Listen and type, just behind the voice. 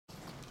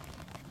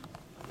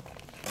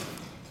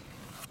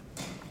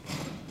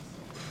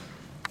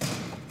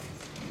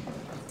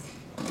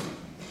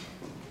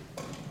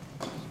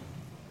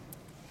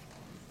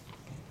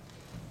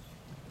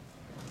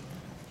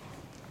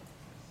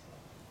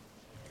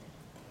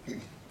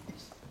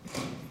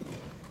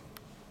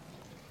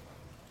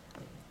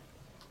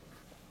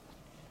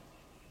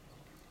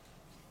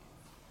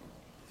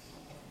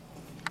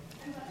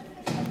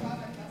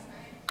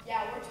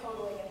Yeah, we're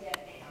totally going to get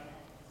an A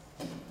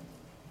on it.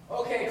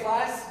 Okay,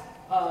 class.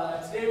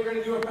 Today we're going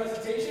to do our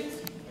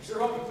presentations. I sure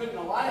hope you put in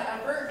a lot of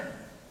effort.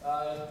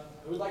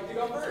 Who would like to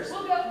go first?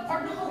 We'll go.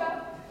 Partner, we'll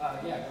go.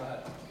 Yeah, go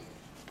ahead.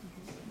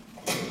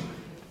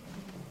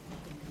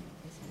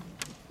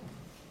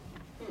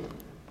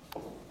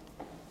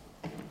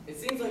 It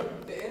seems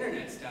like the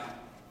internet's down.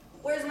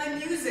 Where's my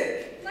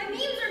music? My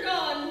memes are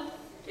gone.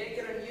 Can't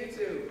get on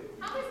YouTube.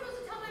 How am I supposed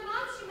to tell my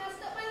mom she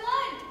messed up my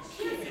lunch?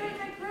 She has to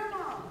my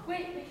grandma.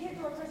 Wait, we can't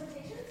do our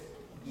presentations?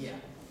 Yeah.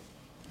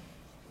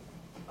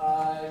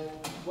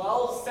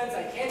 Well, since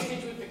I can't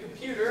teach with the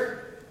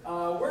computer,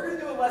 we're going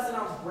to do a lesson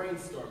on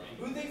brainstorming.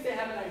 Who thinks they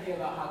have an idea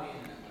about how the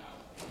internet went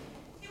out?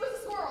 It was the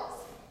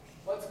squirrels.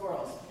 What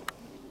squirrels?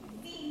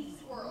 The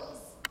squirrels.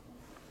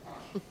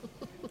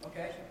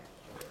 Okay.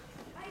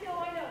 I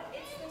know.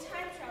 It's the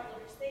time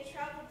travelers. They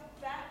traveled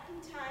back in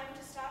time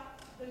to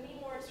stop the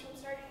meme wars from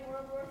starting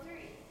World War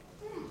III.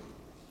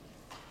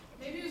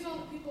 Maybe it was all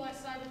the people I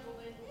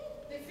cyberbullied.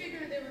 They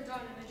figured they were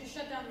done and they just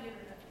shut down the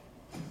internet.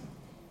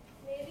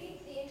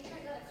 Maybe the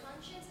internet got a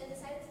conscience and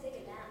decided to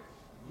take a nap.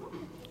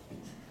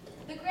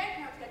 The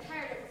grandparents got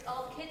tired of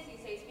all the kids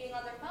these days being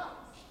on their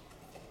phones.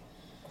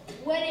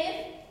 What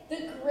if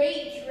the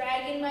great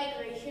dragon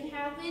migration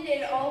happened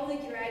and all the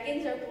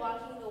dragons are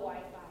blocking the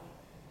Wi-Fi?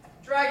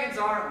 Dragons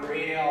aren't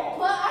real.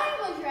 But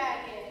I'm a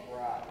dragon.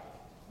 Right.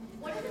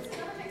 What if it's a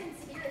government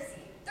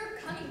conspiracy? They're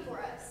coming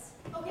for us.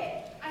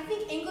 Okay, I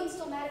think England's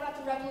still mad about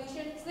the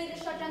revolution, so they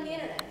just shut down the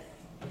internet.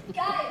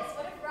 Guys,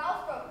 what if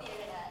Ralph broke the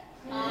internet?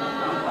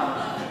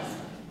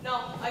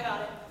 No, I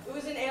got it. It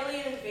was an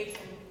alien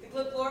invasion.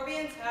 The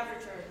Glorbians have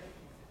returned.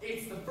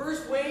 It's the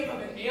first wave of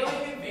an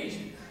alien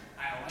invasion.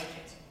 I like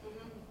it.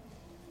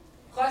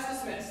 Class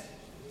dismissed.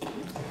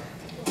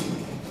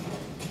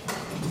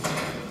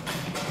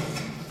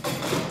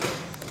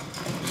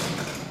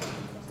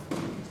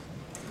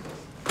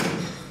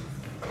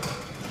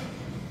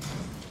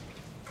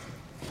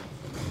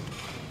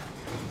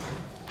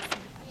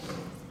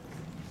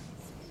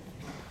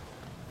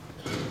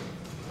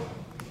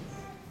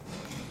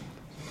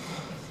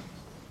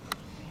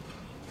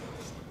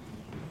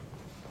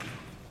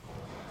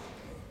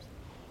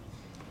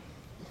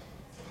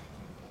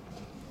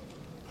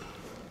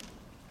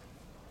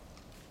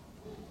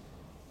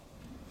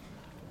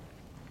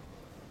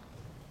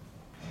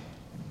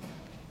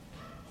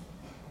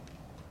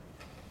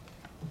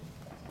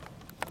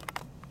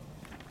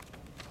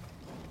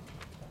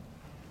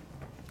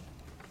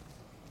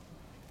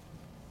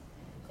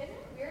 Isn't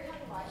it weird how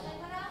the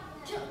Wi-Fi went out?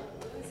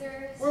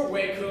 Losers. We're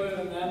way cooler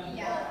than them.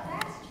 Yeah.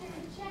 That's true.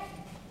 Check.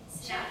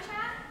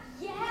 Snapchat?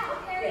 Yeah.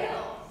 There you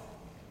go.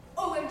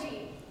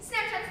 OMG.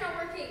 Snapchat's not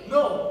working.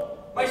 No!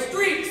 My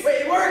streaks!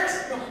 Wait, it works!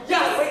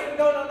 Yeah, wait,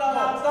 no, it's not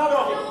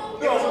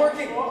working. No. It's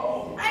working.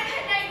 Oh I've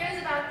had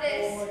nightmares about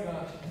this. my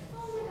gosh. Oh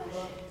my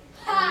gosh.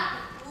 Ha!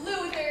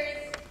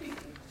 Losers. You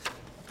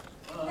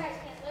guys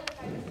can't live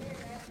without your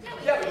internet. No,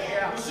 we Yeah,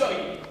 can. We'll show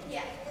you.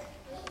 Yeah.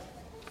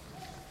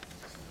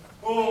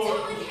 Oh.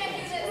 Totally can't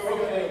do this.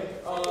 Okay.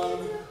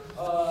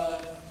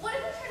 What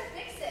if we try to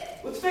fix it?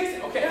 Let's fix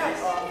it. Okay. Can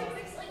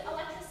we fix like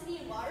electricity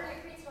and water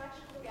that creates an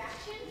electrical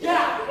reaction?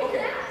 Yeah. We can do Okay.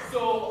 that.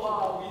 So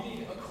we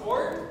need a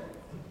cord.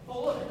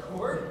 Pull up the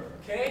cord.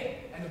 Okay.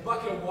 And a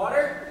bucket of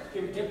water.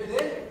 Okay. We dip it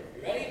in.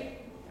 You ready?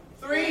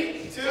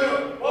 3, 2,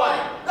 1.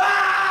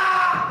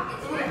 Ah!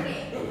 It's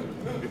working.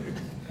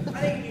 I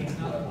think you need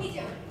another one. Me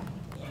too.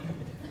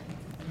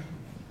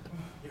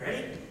 You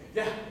ready?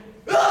 Yeah.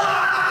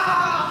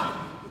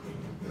 Ah!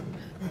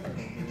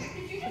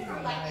 Did you just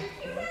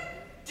electrocute him?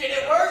 Did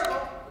it work?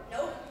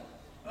 Nope.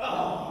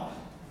 Oh.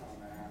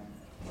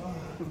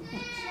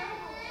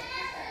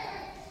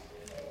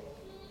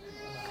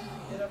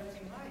 Did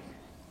everything right.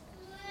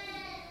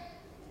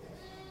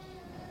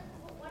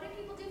 What did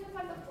people do for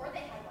fun before they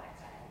had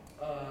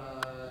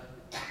Wi-Fi?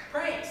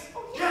 Pranks.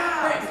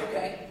 Yeah. Pranks.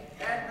 Okay.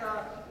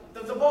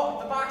 And the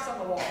box on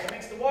the wall that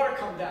makes the water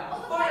come down.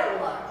 Oh, the fire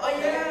alarm. Oh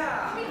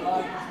yeah. We can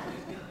do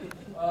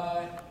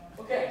that.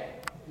 Okay.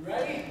 You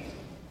ready?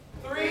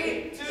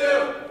 3, 2,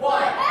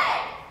 1.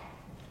 Hey!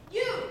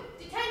 You!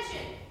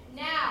 Detention!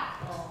 Now!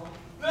 Oh.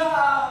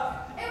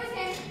 Ah. It was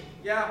him.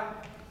 Yeah.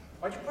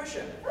 Why'd you push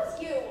him? It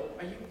was you.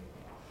 Are you?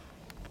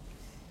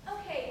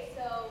 Okay,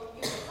 so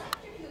you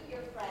electrocute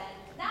your friend.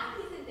 Now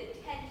he's in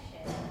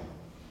detention.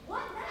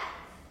 What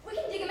next? We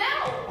can dig him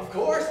out. Of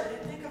course. I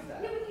didn't think of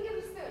Yeah, that. we can give him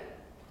a spoon.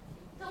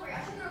 Don't worry,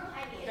 I'll should throw it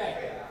behind me.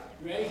 Okay.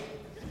 You ready?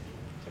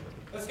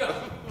 Let's go.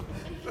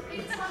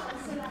 It's fun,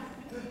 so that-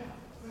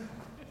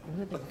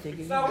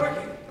 It's not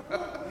working. What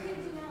are we gonna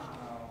do now?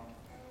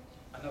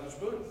 Another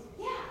spoon.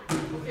 Yeah.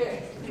 Okay.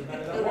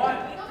 Another one.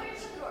 Nobody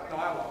shut the door. No,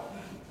 I won't.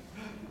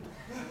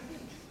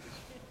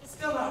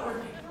 Still not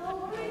working. Oh,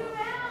 what do we do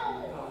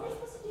now? What are we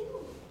supposed to do?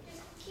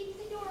 Just keep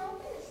the door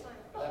open this time.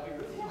 That'd be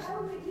really Yeah, how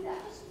are we gonna do that?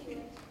 Just do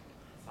it.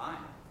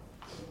 Fine.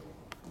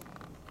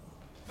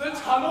 The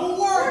tunnel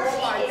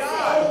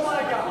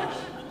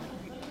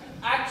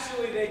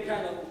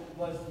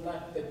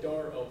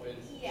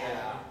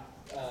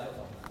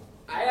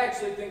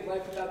actually think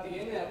life without the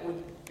internet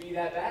would be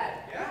that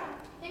bad. Yeah?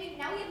 I mean,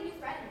 now we have new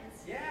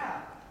friends.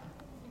 Yeah.